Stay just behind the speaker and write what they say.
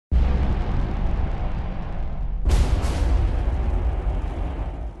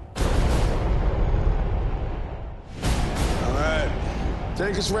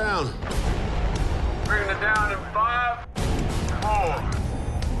Crank us round. Bringing it down in 5, 4,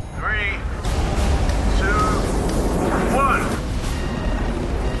 3, 2, 1.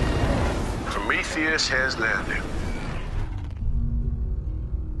 Prometheus has landed.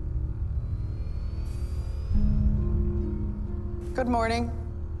 Good morning.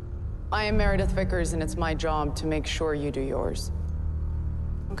 I am Meredith Vickers, and it's my job to make sure you do yours.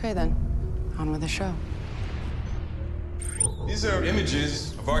 Okay, then. On with the show. These are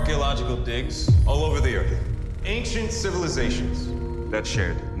images of archaeological digs all over the earth. Ancient civilizations that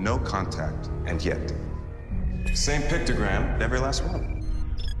shared no contact, and yet same pictogram, every last one.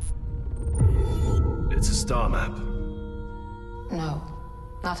 It's a star map. No,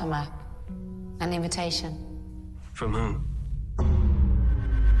 not a map. An invitation. From whom?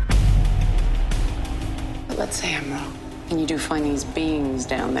 But let's say I'm wrong, and you do find these beings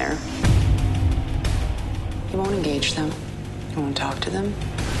down there. You won't engage them. You won't talk to them.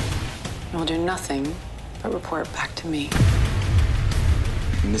 You will do nothing but report back to me.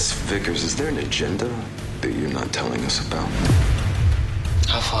 Miss Vickers, is there an agenda that you're not telling us about?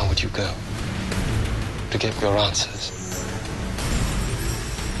 How far would you go to get your answers?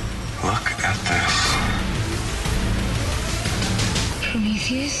 Look at this.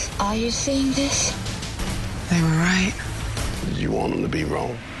 Prometheus, are you seeing this? They were right. You want them to be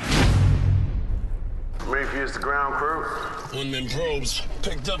wrong. Prometheus, the ground crew. One of them probes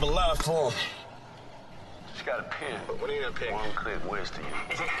picked up a life form. She got a pin. What are you gonna pick? One click west of you.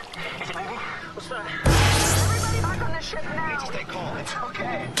 Is it moving? What's that? Everybody back on the ship now. You need to stay calm. It's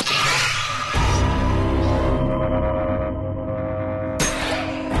okay.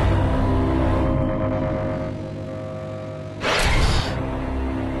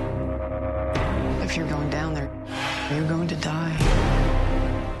 If you're going down there, you're going to die.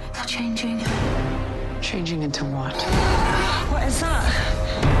 They're changing. Changing into what? What is that?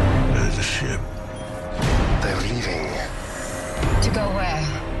 There's a ship. They're leaving. To go where?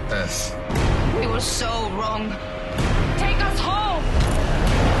 Earth. We were so wrong. Take us home!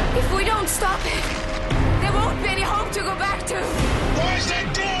 If we don't stop it, there won't be any home to go back to. Why is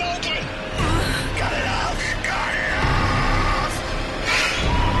that door